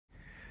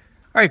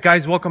All right,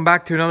 guys, welcome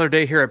back to another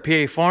day here at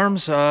PA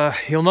Farms.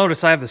 You'll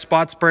notice I have the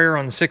spot sprayer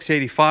on the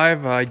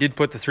 685. I did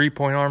put the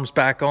 3-point arms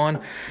back on,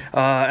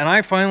 and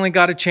I finally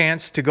got a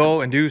chance to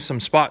go and do some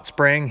spot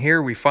spraying here.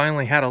 We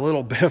finally had a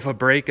little bit of a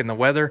break in the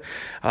weather.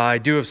 I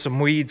do have some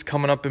weeds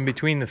coming up in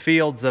between the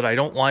fields that I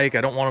don't like.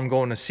 I don't want them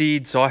going to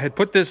seed, so I had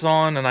put this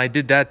on, and I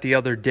did that the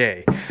other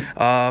day.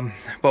 But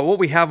what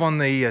we have on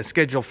the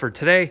schedule for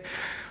today,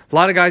 a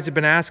lot of guys have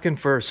been asking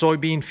for a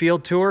soybean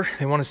field tour.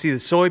 They want to see the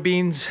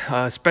soybeans,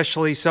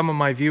 especially some of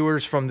my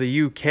viewers from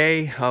the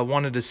UK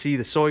wanted to see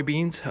the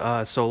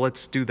soybeans. So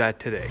let's do that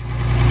today.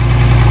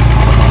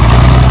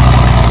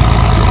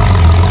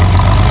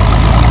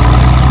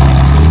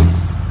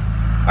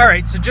 All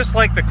right, so just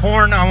like the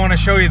corn, I want to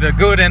show you the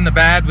good and the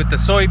bad with the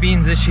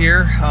soybeans this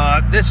year.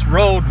 This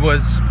road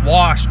was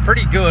washed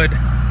pretty good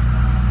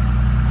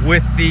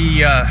with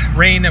the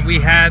rain that we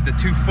had, the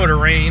 2 foot of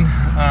rain.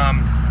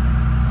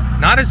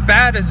 Not as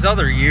bad as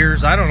other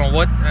years. I don't know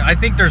what, I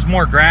think there's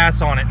more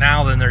grass on it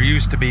now than there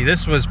used to be.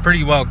 This was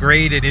pretty well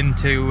graded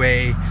into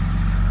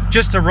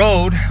just a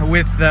road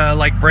with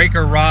like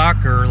breaker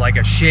rock or like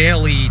a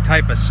shaly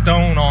type of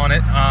stone on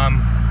it.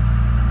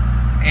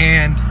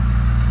 And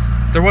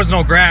there was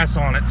no grass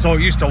on it, so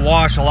it used to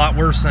wash a lot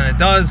worse than it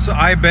does.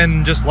 I've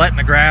been just letting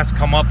the grass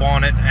come up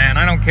on it, and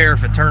I don't care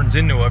if it turns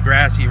into a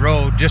grassy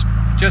road, just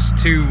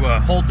to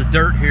hold the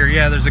dirt here.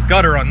 Yeah, there's a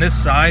gutter on this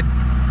side.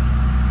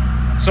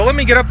 So let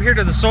me get up here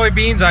to the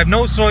soybeans. I have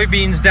no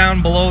soybeans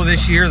down below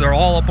this year. They're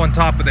all up on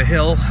top of the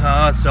hill.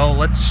 So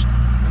let's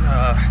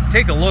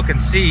take a look and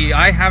see.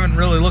 I haven't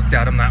really looked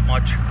at them that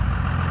much.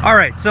 All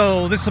right,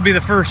 so this will be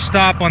the first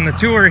stop on the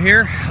tour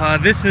here.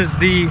 This is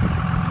the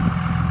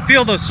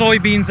field of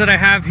soybeans that I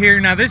have here.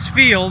 Now this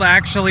field,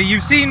 actually,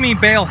 you've seen me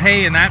bale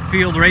hay in that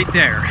field right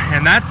there.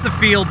 And that's the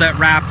field that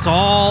wraps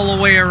all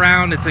the way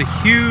around. It's a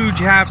huge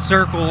half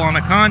circle on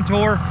a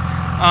contour.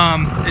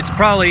 It's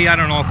probably, I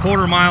don't know, a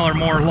quarter mile or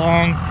more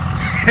long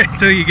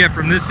until you get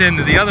from this end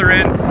to the other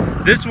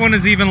end. This one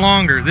is even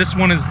longer. This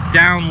one is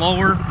down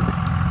lower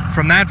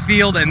from that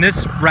field, and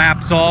this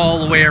wraps all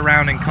the way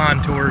around in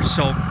contours.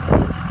 So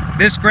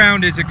this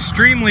ground is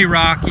extremely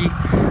rocky,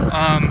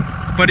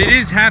 but it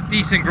is half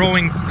decent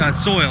growing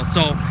soil.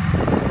 So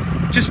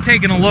just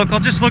taking a look, I'll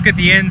just look at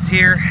the ends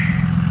here.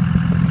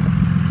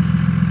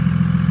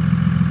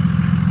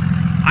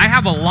 I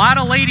have a lot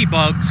of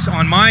ladybugs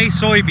on my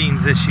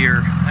soybeans this year,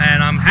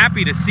 and I'm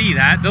happy to see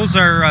that. Those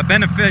are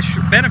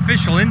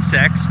beneficial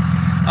insects,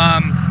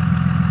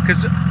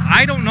 because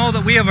I don't know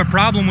that we have a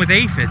problem with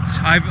aphids.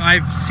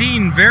 I've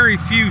seen very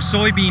few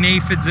soybean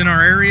aphids in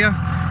our area.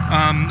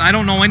 I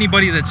don't know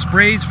anybody that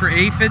sprays for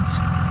aphids.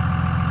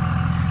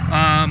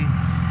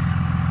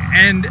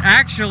 And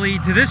actually,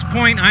 to this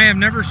point, I have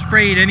never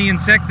sprayed any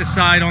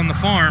insecticide on the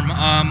farm.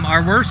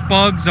 Our worst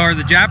bugs are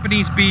the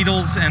Japanese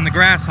beetles and the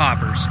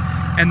grasshoppers.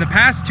 And the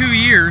past 2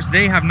 years,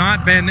 they have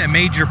not been a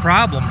major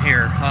problem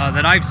here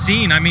that I've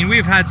seen. I mean,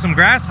 we've had some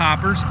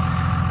grasshoppers,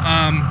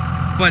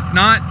 but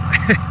not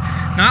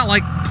not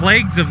like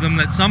plagues of them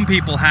that some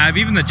people have.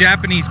 Even the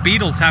Japanese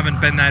beetles haven't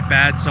been that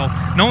bad, so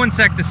no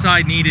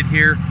insecticide needed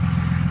here.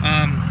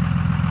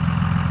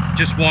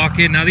 Just walk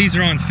in. Now these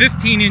are on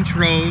 15-inch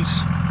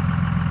rows.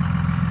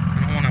 I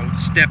don't want to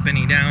step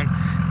any down.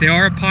 They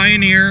are a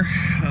Pioneer,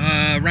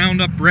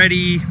 Roundup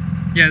Ready.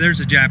 Yeah, there's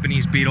a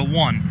Japanese beetle,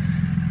 one.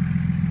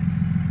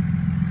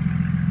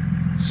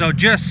 So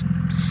just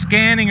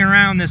scanning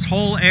around this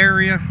whole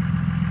area,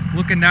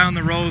 looking down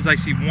the rows, I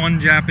see one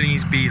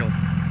Japanese beetle.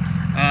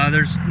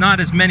 There's not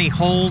as many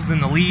holes in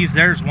the leaves.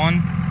 There's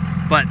one,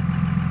 but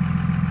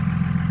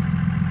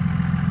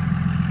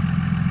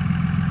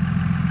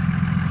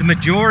the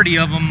majority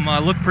of them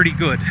look pretty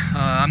good.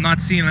 I'm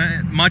not seeing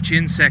much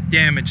insect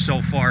damage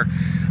so far.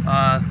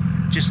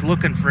 Just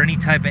looking for any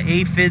type of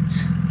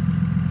aphids.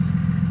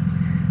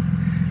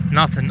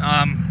 Nothing.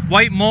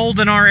 White mold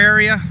in our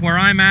area where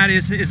I'm at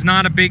is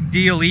not a big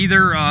deal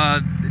either.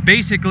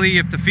 Basically,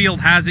 if the field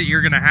has it,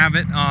 you're gonna have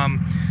it.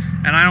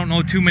 And I don't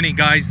know too many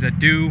guys that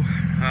do.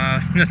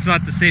 That's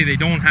not to say they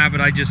don't have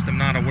it, I just am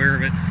not aware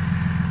of it.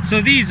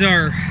 So these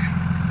are,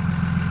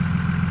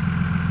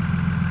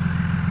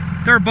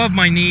 they're above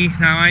my knee.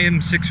 Now I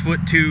am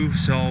 6'2",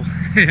 so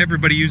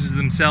everybody uses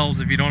themselves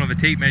if you don't have a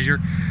tape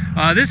measure.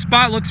 This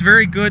spot looks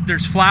very good.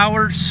 There's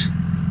flowers.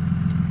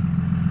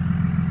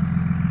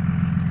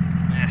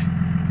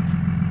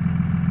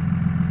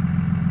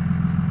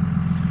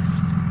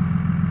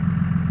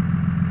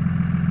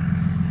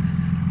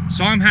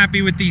 So I'm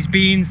happy with these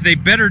beans. They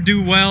better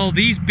do well.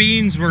 These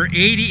beans were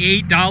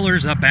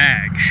 $88 a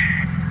bag,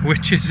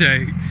 which is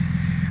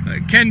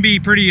can be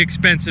pretty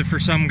expensive for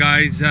some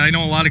guys. I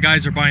know a lot of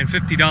guys are buying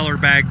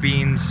 $50 bag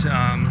beans,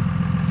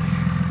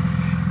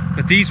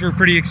 but these were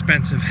pretty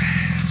expensive.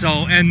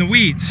 So, and the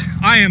weeds,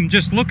 I am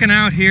just looking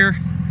out here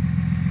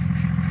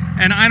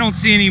and I don't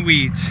see any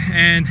weeds.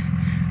 And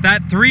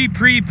that 3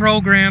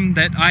 pre-program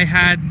that I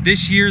had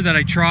this year that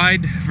I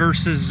tried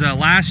versus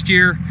last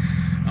year,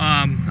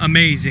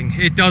 amazing.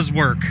 It does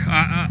work.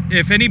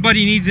 If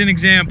anybody needs an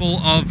example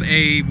of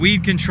a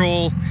weed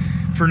control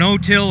for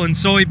no-till and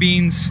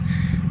soybeans,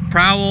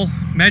 Prowl,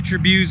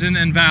 Metribuzin,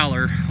 and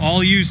Valor,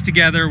 all used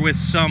together with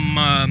some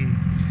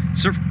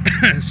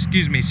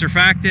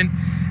surfactant,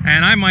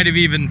 and I might have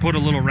even put a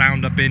little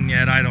Roundup in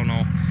yet, I don't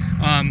know.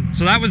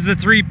 So that was the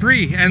 3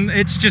 pre, and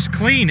it's just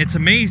clean. It's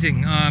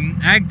amazing.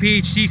 Ag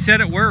PhD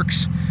said it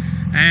works,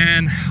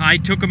 and I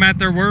took them at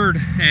their word,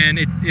 and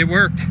it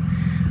worked.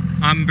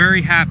 I'm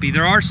very happy.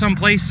 There are some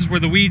places where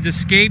the weeds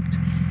escaped,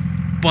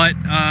 but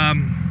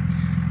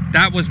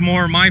that was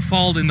more my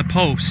fault in the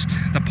post.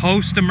 The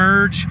post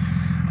emerge.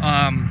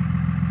 All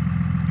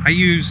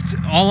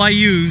I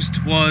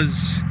used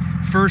was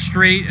first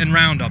rate and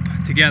Roundup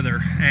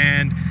together,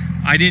 and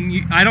I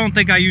don't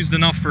think I used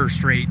enough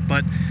first rate,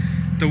 but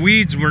the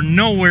weeds were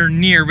nowhere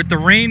near. With the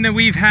rain that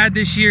we've had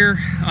this year,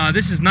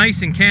 this is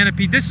nice and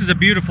canopied. This is a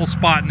beautiful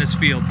spot in this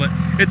field, but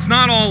it's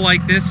not all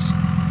like this.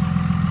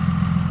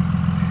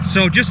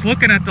 So just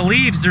looking at the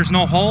leaves, there's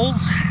no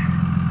holes.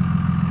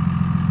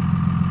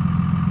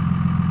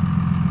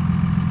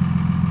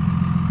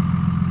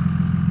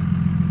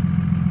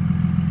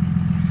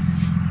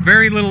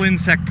 Very little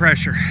insect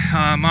pressure.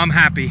 I'm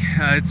happy.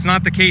 It's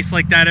not the case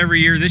like that every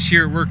year. This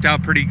year it worked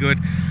out pretty good.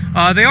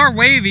 They are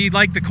wavy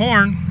like the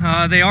corn.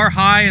 They are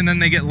high and then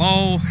they get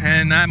low,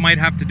 and that might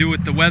have to do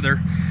with the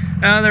weather.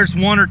 There's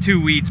 1 or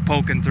 2 weeds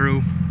poking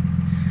through,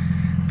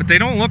 but they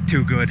don't look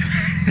too good.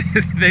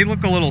 They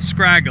look a little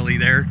scraggly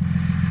there.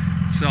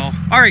 So,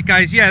 all right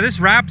guys, yeah, this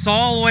wraps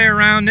all the way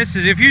around. This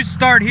is, if you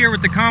start here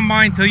with the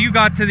combine till you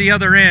got to the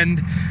other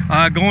end,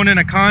 going in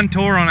a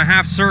contour on a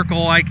half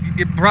circle,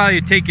 it'd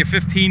probably take you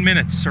 15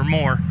 minutes or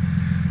more.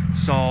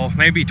 So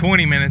maybe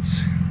 20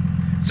 minutes.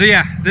 So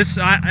yeah,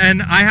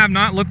 and I have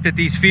not looked at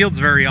these fields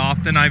very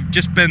often. I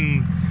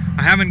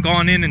haven't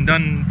gone in and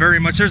done very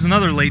much. There's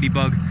another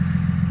ladybug.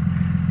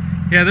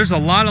 Yeah, there's a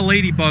lot of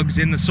ladybugs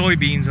in the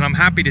soybeans, and I'm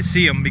happy to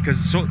see them because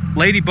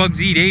ladybugs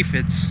eat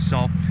aphids.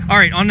 So, all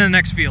right, on to the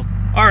next field.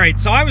 All right,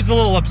 so I was a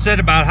little upset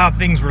about how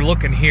things were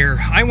looking here.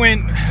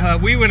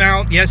 We went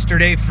out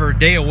yesterday for a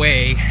day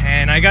away,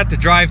 and I got to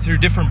drive through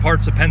different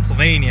parts of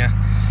Pennsylvania.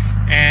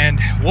 And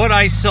what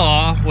I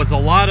saw was a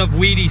lot of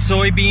weedy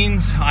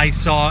soybeans. I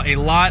saw a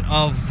lot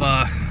of,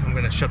 I'm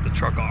gonna shut the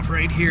truck off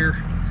right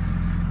here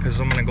because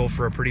I'm gonna go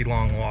for a pretty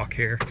long walk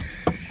here.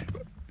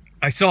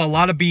 I saw a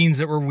lot of beans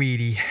that were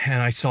weedy,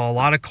 and I saw a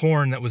lot of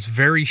corn that was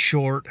very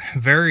short,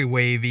 very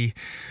wavy.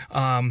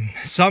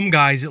 Some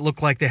guys, it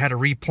looked like they had to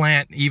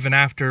replant even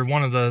after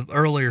one of the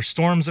earlier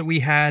storms that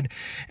we had,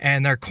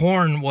 and their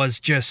corn was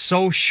just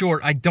so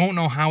short. I don't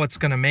know how it's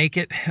going to make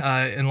it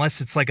unless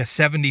it's like a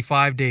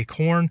 75-day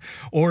corn,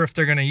 or if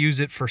they're going to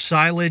use it for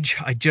silage.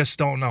 I just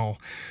don't know.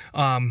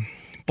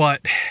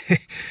 But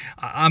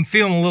I'm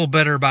feeling a little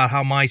better about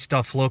how my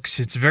stuff looks.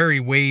 It's very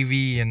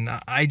wavy, and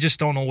I just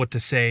don't know what to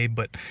say,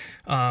 but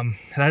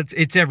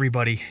it's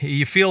everybody.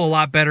 You feel a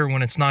lot better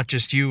when it's not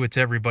just you, it's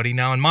everybody.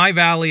 Now in my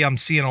valley, I'm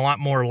seeing a lot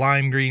more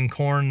lime green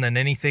corn than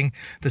anything.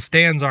 The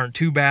stands aren't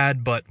too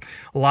bad, but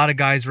a lot of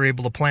guys were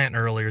able to plant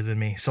earlier than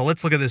me. So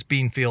let's look at this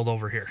bean field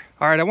over here.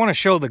 All right, I want to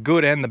show the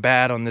good and the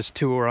bad on this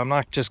tour. I'm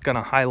not just going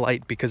to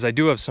highlight because I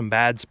do have some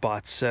bad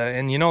spots.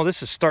 And you know,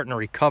 this is starting to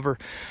recover.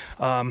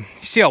 You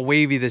see how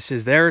wavy this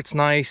is? There it's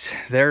nice,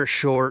 there it's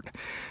short,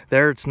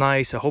 there it's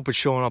nice. I hope it's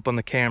showing up on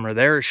the camera.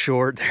 There it's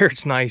short, there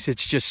it's nice.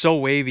 It's just so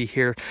wavy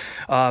here.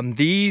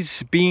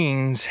 These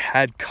beans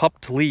had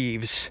cupped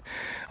leaves.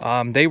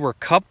 They were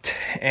cupped,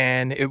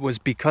 and it was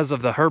because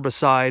of the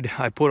herbicide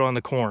I put on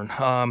the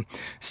corn.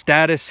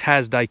 Status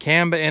has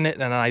dicamba in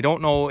it, and I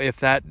don't know if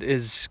that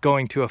is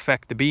going to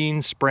affect the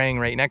beans spraying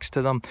right next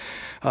to them.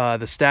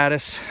 The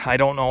status, I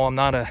don't know.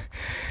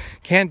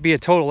 Can't be a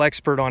total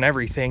expert on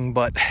everything,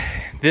 but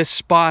this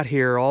spot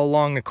here all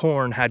along the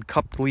corn had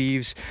cupped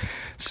leaves.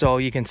 So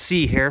you can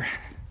see here,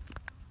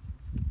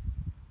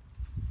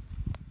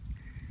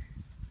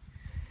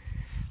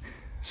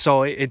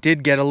 so it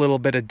did get a little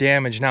bit of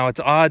damage. Now it's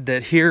odd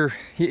that here,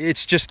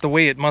 it's just the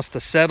way it must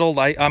have settled.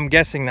 I'm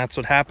guessing that's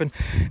what happened,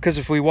 because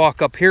if we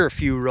walk up here a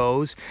few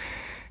rows,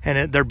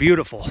 and they're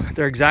beautiful.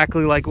 They're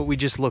exactly like what we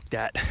just looked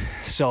at.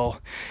 So,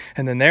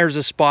 and then there's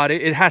a spot.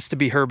 It has to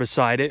be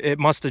herbicide. It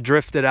must have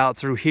drifted out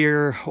through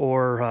here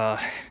or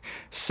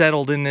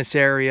settled in this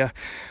area.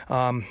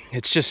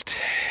 It's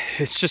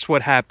just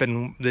what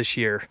happened this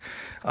year.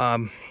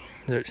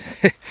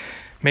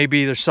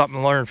 Maybe there's something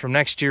to learn from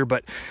next year.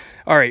 But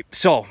all right,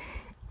 so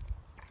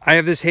I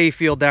have this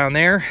hayfield down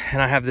there,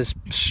 and I have this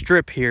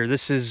strip here.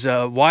 This is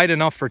wide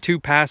enough for 2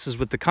 passes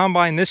with the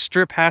combine. This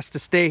strip has to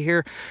stay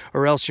here,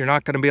 or else you're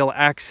not going to be able to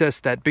access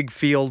that big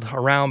field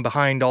around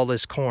behind all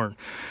this corn.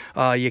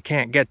 You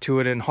can't get to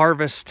it in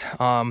harvest,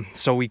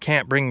 so we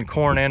can't bring the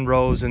corn end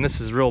rows, and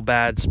this is a real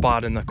bad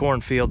spot in the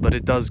cornfield, but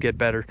it does get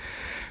better.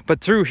 But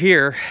through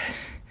here,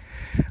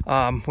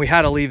 we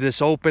had to leave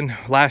this open.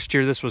 Last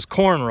year this was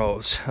corn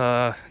rows,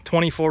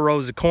 24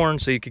 rows of corn,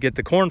 so you could get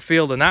the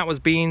cornfield, and that was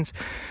beans.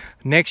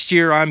 Next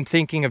year, I'm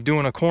thinking of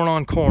doing a corn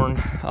on corn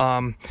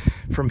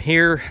from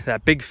here,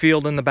 that big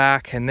field in the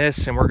back, and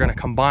this, and we're going to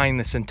combine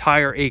this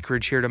entire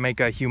acreage here to make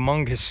a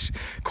humongous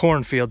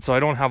cornfield, so I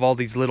don't have all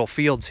these little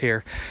fields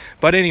here.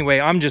 But anyway,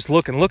 I'm just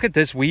looking. Look at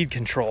this weed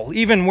control,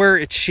 even where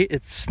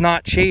it's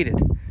not shaded.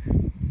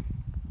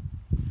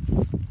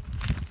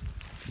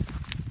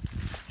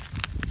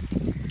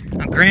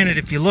 Now, granted,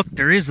 if you look,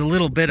 there is a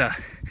little bit of,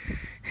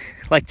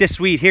 like this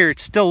weed here,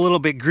 it's still a little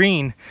bit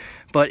green,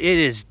 but it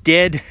is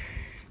dead.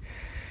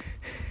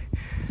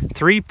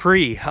 3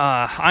 pre.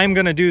 I'm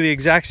gonna do the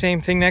exact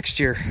same thing next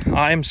year.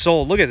 I'm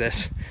sold. Look at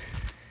this.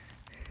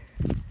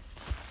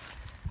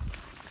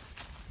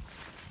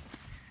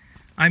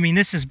 I mean,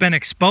 this has been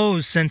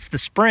exposed since the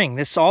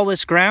spring. All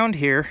this ground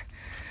here.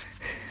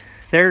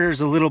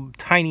 There's a little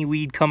tiny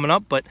weed coming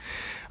up, but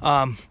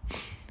I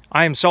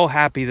am so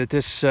happy that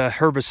this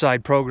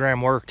herbicide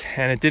program worked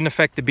and it didn't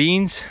affect the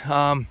beans.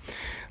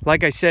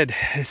 Like I said,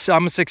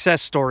 I'm a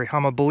success story.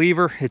 I'm a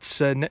believer.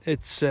 It's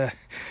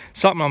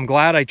something I'm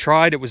glad I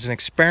tried. It was an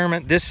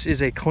experiment. This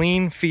is a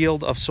clean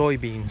field of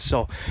soybeans.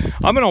 So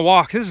I'm gonna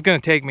walk. This is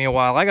gonna take me a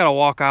while. I gotta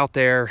walk out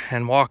there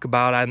and walk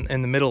about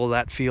in the middle of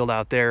that field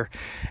out there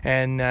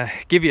and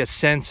give you a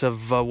sense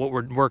of what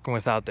we're working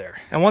with out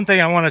there. And one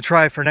thing I want to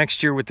try for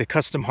next year with the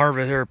custom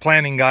harvest or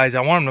planting guys,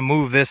 I want them to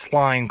move this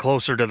line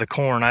closer to the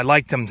corn. I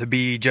like them to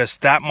be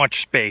just that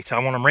much space. I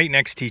want them right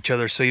next to each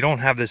other so you don't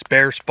have this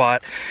bare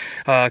spot,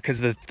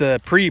 because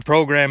the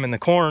pre-program in the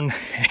corn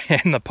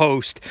and the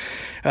post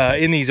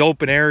in these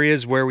open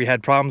areas where we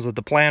had problems with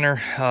the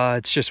planter,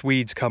 it's just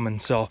weeds coming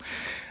so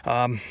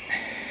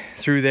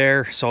through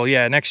there. So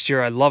yeah, next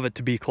year I'd love it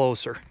to be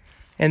closer.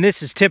 And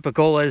this is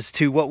typical as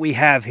to what we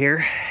have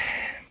here.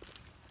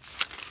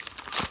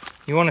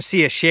 You want to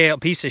see a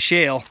piece of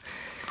shale.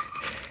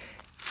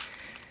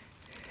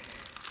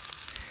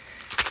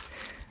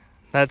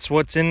 That's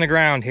what's in the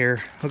ground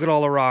here. Look at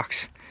all the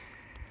rocks.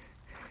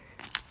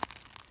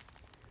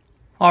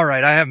 All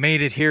right, I have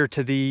made it here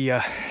to the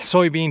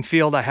soybean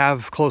field I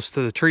have close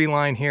to the tree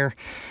line here.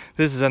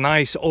 This is a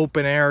nice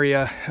open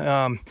area.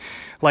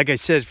 Like I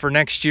said, for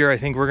next year, I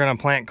think we're gonna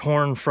plant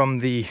corn from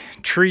the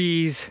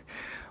trees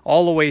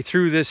all the way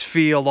through this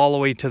field, all the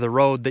way to the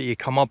road that you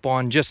come up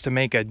on, just to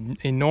make an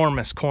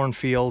enormous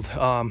cornfield,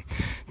 to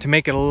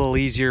make it a little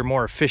easier,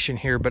 more efficient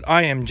here. But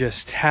I am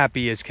just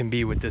happy as can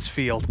be with this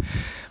field.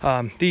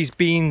 These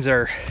beans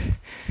are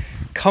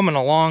coming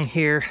along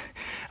here.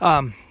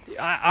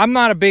 I'm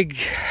not big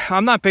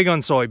on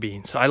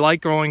soybeans. I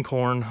like growing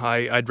corn.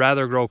 I'd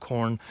rather grow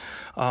corn.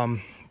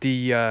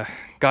 The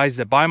guys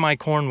that buy my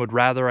corn would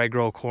rather I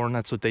grow corn.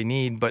 That's what they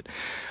need. But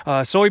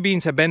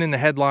soybeans have been in the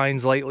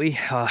headlines lately.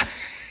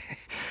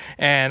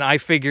 And I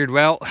figured,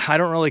 well, I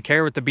don't really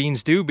care what the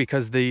beans do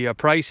because the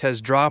price has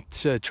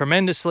dropped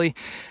tremendously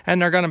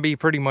and they're going to be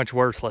pretty much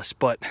worthless.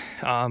 But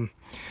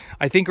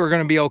I think we're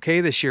going to be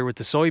okay this year with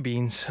the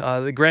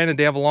soybeans. Granted,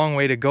 they have a long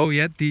way to go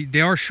yet.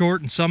 They are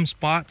short in some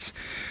spots.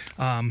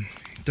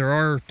 There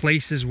are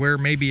places where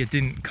maybe it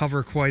didn't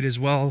cover quite as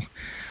well.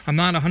 I'm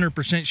not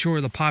 100% sure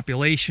of the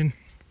population,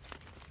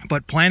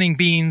 but planting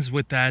beans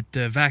with that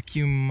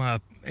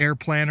vacuum air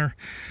planter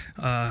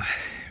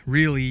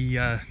really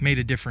made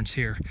a difference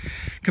here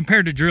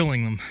compared to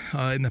drilling them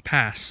in the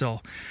past.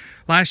 So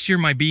last year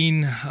my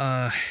bean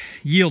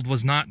yield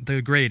was not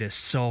the greatest.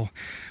 So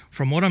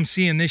from what I'm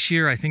seeing this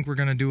year, I think we're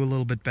going to do a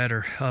little bit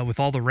better with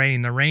all the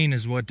rain. The rain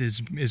is what is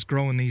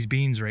growing these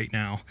beans right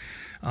now.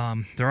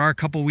 There are a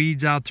couple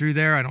weeds out through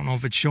there. I don't know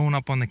if it's showing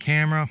up on the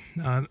camera.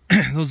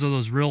 Those are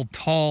those real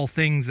tall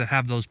things that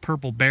have those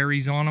purple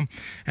berries on them.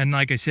 And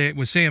like I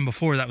was saying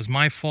before, that was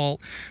my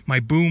fault. My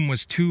boom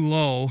was too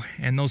low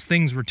and those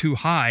things were too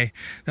high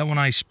that when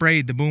I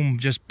sprayed, the boom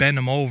just bent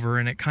them over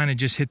and it kind of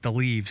just hit the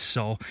leaves.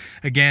 So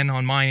again,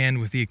 on my end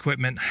with the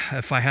equipment,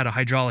 if I had a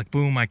hydraulic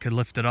boom, I could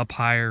lift it up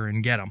higher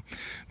and get them.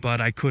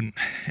 But I couldn't,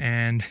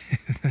 and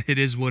it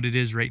is what it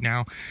is right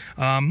now.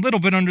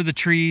 Little bit under the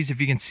trees, if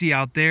you can see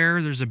out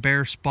there's a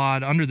bare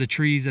spot under the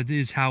trees. That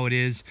is how it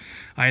is.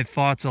 I had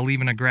thoughts of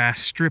leaving a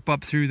grass strip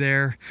up through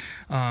there,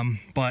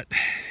 but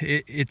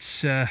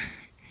it's I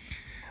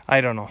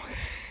don't know.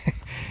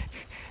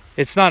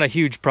 It's not a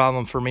huge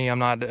problem for me. I'm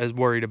not as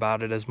worried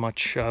about it as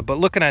much. But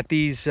looking at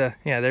these,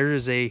 yeah, there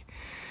is a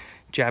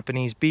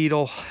Japanese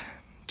beetle,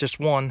 just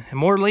one, and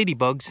more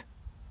ladybugs.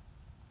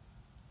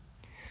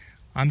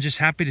 I'm just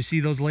happy to see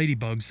those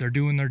ladybugs. They're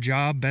doing their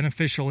job,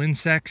 beneficial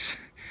insects.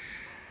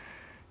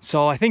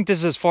 So I think this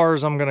is as far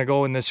as I'm gonna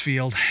go in this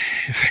field.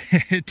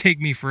 It'd take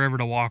me forever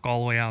to walk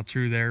all the way out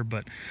through there,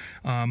 but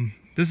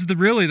this is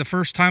really the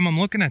first time I'm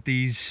looking at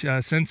these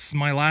since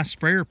my last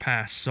sprayer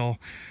pass. So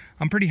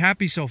I'm pretty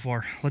happy so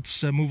far.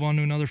 Let's move on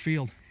to another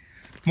field.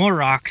 More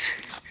rocks.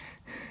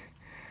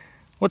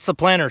 What's the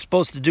planter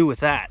supposed to do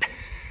with that?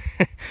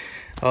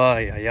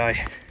 Ay, ay,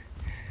 ay.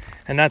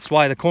 And that's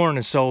why the corn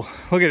is so,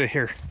 look at it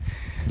here.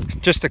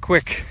 Just a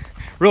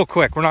real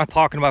quick, we're not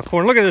talking about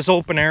corn. Look at this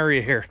open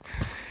area here.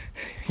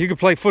 You could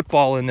play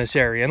football in this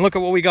area, and look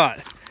at what we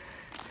got.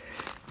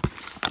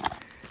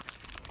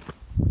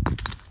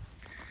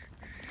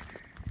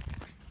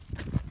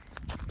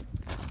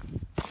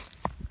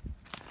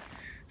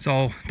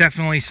 So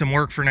definitely some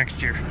work for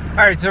next year. All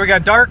right, so we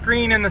got dark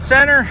green in the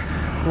center,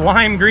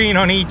 lime green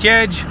on each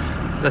edge.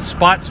 The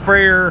spot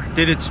sprayer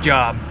did its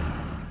job.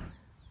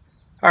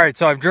 All right,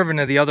 so I've driven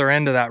to the other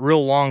end of that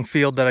real long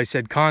field that I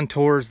said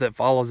contours that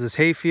follows this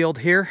hay field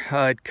here.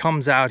 It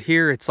comes out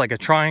here. It's like a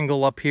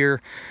triangle up here.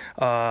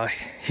 You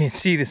can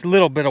see this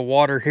little bit of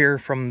water here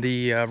from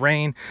the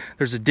rain.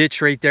 There's a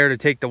ditch right there to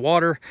take the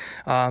water.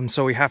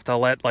 So we have to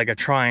let like a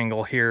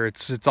triangle here.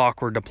 It's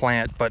awkward to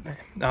plant, but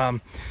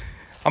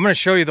I'm gonna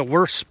show you the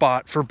worst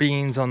spot for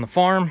beans on the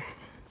farm.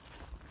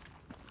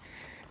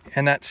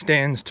 And that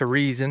stands to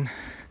reason,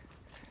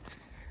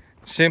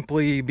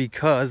 simply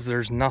because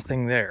there's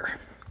nothing there.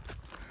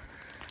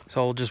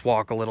 So we'll just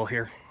walk a little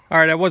here. All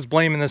right, I was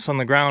blaming this on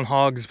the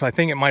groundhogs, but I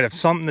think it might have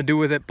something to do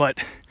with it, but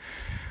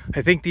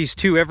I think these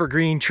two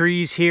evergreen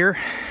trees here,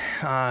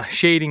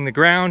 shading the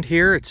ground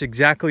here, it's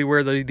exactly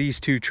where these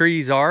two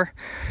trees are.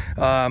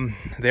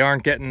 They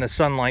aren't getting the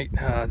sunlight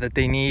that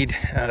they need.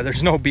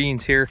 There's no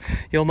beans here.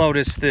 You'll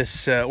notice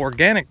this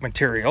organic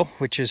material,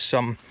 which is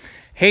some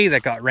hay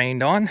that got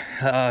rained on,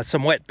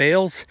 some wet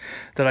bales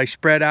that I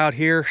spread out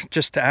here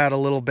just to add a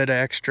little bit of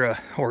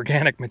extra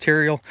organic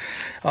material.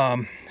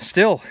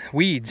 Still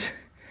weeds.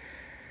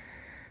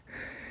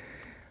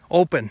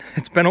 Open.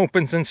 It's been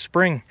open since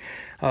spring.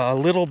 A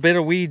little bit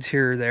of weeds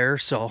here or there.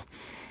 So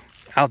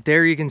out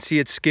there you can see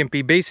it's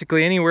skimpy.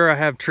 Basically anywhere I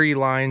have tree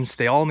lines,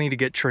 they all need to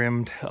get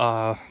trimmed.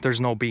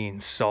 There's no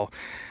beans. So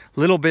a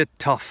little bit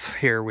tough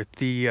here with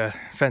the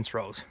fence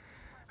rows.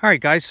 All right,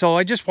 guys, so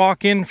I just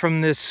walk in from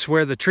this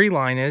where the tree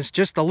line is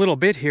just a little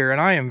bit here, and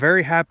I am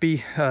very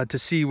happy to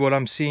see what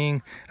I'm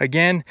seeing.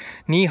 Again,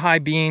 knee-high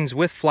beans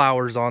with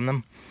flowers on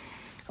them.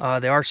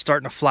 They are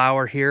starting to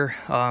flower here.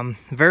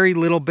 Very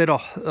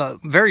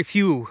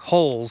few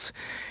holes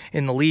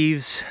in the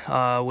leaves,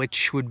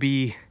 which would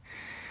be,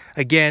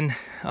 again,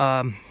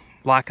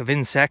 lack of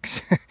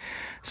insects.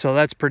 So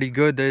that's pretty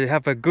good. They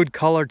have a good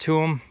color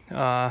to them.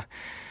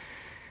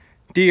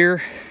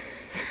 Deer,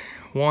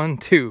 1,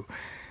 2.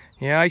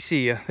 Yeah, I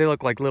see you. They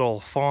look like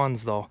little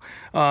fawns, though.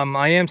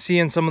 I am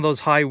seeing some of those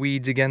high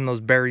weeds again, those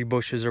berry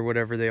bushes or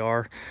whatever they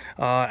are.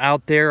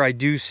 Out there, I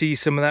do see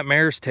some of that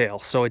mare's tail.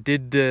 So it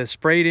did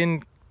spray it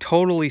in,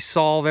 totally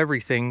solve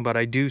everything, but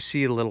I do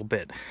see a little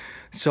bit.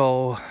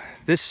 So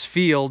this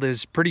field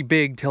is pretty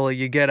big till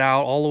you get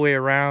out all the way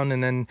around,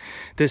 and then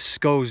this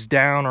goes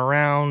down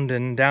around,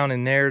 and down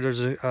in there, there's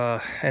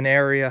an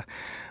area.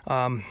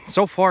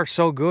 So far,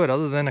 so good,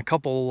 other than a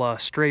couple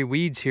stray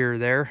weeds here or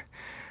there.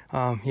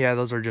 Yeah,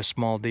 those are just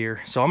small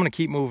deer. So I'm gonna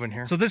keep moving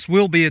here. So this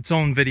will be its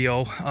own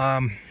video.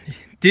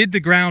 Did the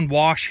ground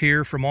wash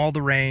here from all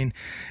the rain,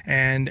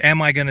 and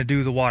am I gonna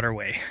do the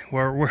waterway?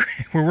 We're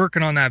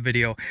working on that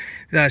video.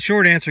 The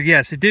short answer,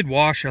 yes, it did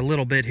wash a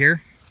little bit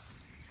here.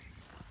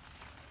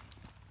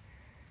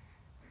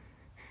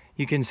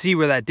 You can see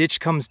where that ditch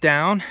comes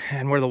down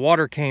and where the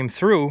water came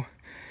through.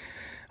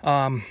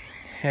 And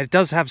it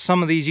does have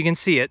some of these, you can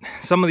see it.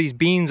 Some of these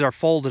beans are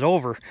folded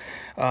over,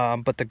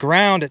 but the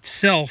ground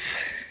itself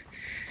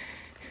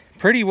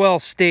pretty well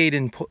stayed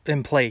in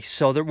place.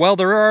 So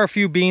there are a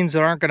few beans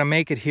that aren't going to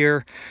make it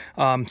here.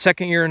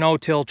 Second year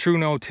no-till, true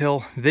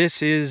no-till.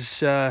 This is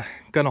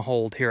going to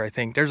hold here, I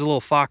think. There's a little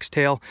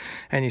foxtail,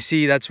 and you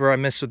see that's where I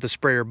missed with the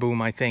sprayer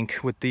boom, I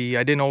think. I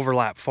didn't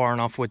overlap far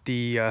enough with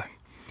the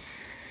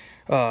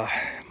foam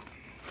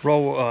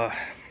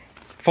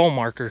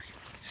marker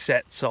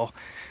set. So,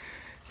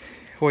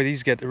 boy,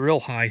 these get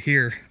real high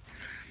here.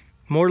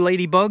 More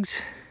ladybugs.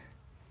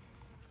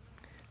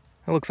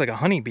 That looks like a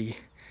honeybee.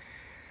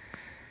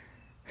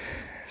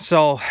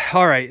 So,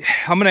 all right,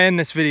 I'm going to end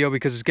this video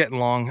because it's getting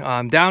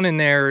long. Down in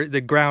there, the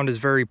ground is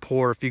very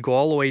poor. If you go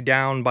all the way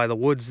down by the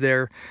woods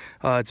there,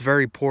 it's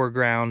very poor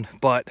ground.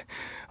 But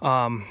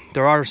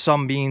there are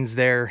some beans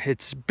there.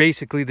 It's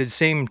basically the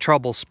same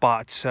trouble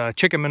spots.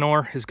 Chicken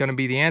manure is going to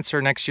be the answer.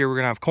 Next year, we're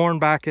going to have corn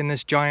back in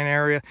this giant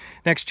area.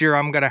 Next year,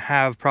 I'm going to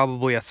have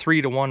probably a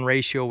 3-to-1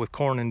 ratio with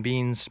corn and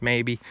beans,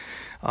 maybe.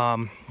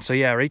 So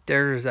yeah, right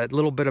there's that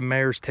little bit of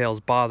mare's tail's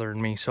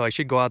bothering me. So I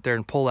should go out there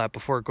and pull that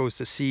before it goes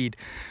to seed.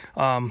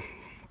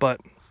 But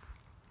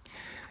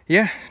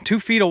yeah, 2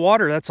 feet of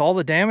water, that's all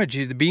the damage.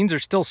 The beans are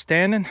still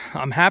standing.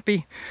 I'm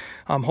happy.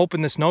 I'm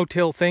hoping this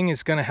no-till thing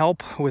is going to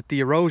help with the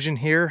erosion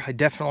here. I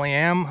definitely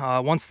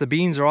am. Once the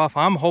beans are off,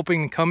 I'm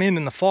hoping to come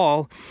in the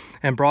fall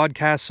and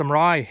broadcast some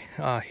rye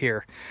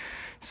here.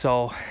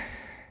 So,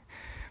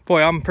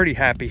 boy, I'm pretty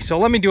happy. So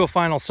let me do a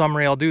final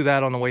summary. I'll do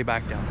that on the way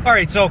back down. All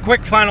right, so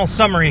quick final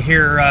summary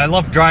here. I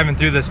love driving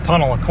through this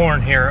tunnel of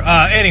corn here.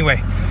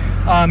 Anyway,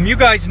 you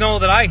guys know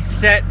that I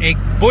set a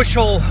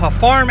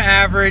farm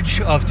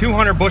average of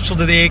 200 bushel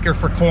to the acre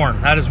for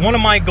corn. That is one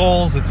of my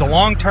goals. It's a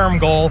long-term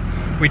goal.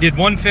 We did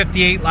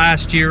 158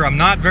 last year. I'm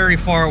not very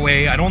far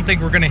away. I don't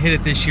think we're going to hit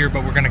it this year,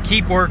 but we're going to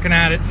keep working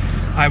at it.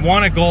 I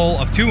want a goal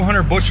of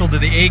 200 bushel to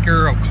the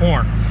acre of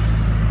corn.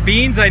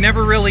 Beans, I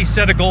never really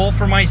set a goal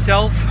for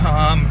myself.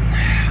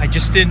 I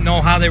just didn't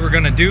know how they were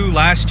going to do.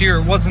 Last year,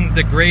 it wasn't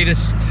the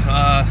greatest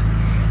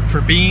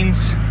for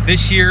beans.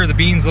 This year, the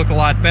beans look a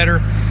lot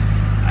better.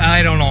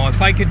 I don't know,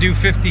 if I could do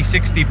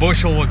 50-60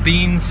 bushel with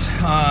beans,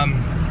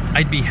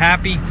 I'd be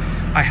happy.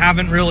 I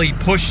haven't really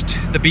pushed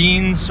the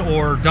beans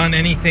or done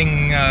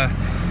anything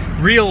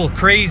real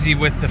crazy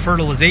with the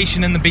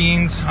fertilization in the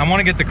beans. I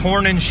want to get the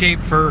corn in shape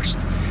first,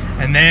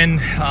 and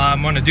then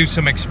I'm going to do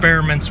some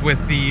experiments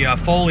with the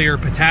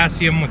foliar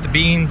potassium with the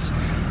beans.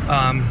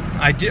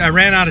 I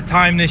ran out of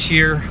time this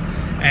year,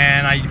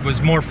 and I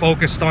was more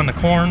focused on the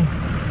corn.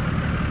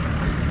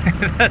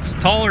 That's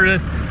taller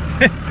than...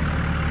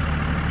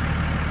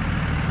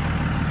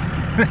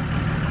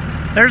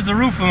 There's the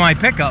roof of my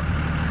pickup.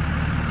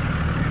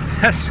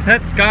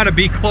 That's got to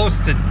be close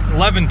to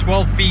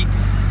 11-12 feet.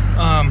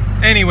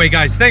 Anyway,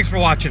 guys, thanks for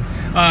watching.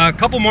 A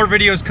couple more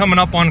videos coming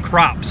up on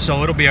crops,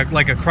 so it'll be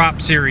like a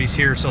crop series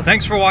here. So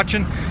thanks for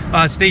watching.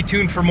 Stay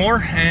tuned for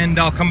more, and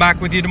I'll come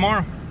back with you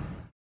tomorrow.